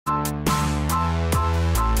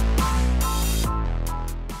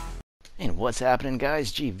And what's happening,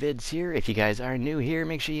 guys? Gvids here. If you guys are new here,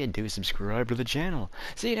 make sure you do subscribe to the channel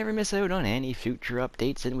so you never miss out on any future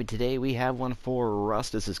updates. And today we have one for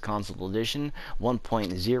Rust. This is Console Edition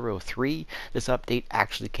 1.03. This update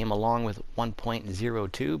actually came along with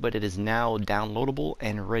 1.02, but it is now downloadable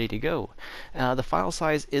and ready to go. The file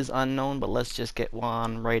size is unknown, but let's just get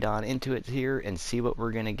right on into it here and see what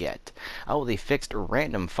we're gonna get. Oh, they fixed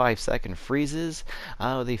random 5-second freezes.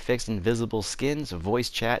 They fixed invisible skins.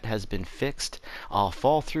 Voice chat has been fixed.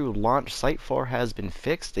 Fall through launch site 4 has been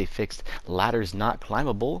fixed. They fixed ladders not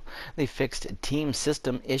climbable. They fixed team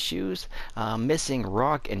system issues. Missing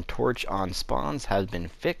rock and torch on spawns has been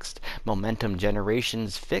fixed. Momentum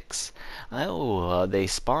generations fix. They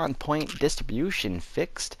spawn point distribution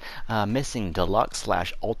fixed. Missing deluxe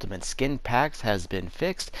 / ultimate skin packs has been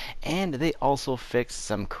fixed, and they also fixed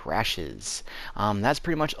some crashes. That's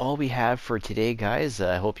pretty much all we have for today, guys.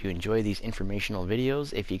 I hope you enjoy these informational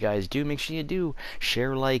videos. If you guys do, make sure you do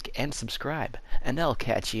share, like, and subscribe, and I'll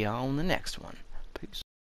catch you on the next one.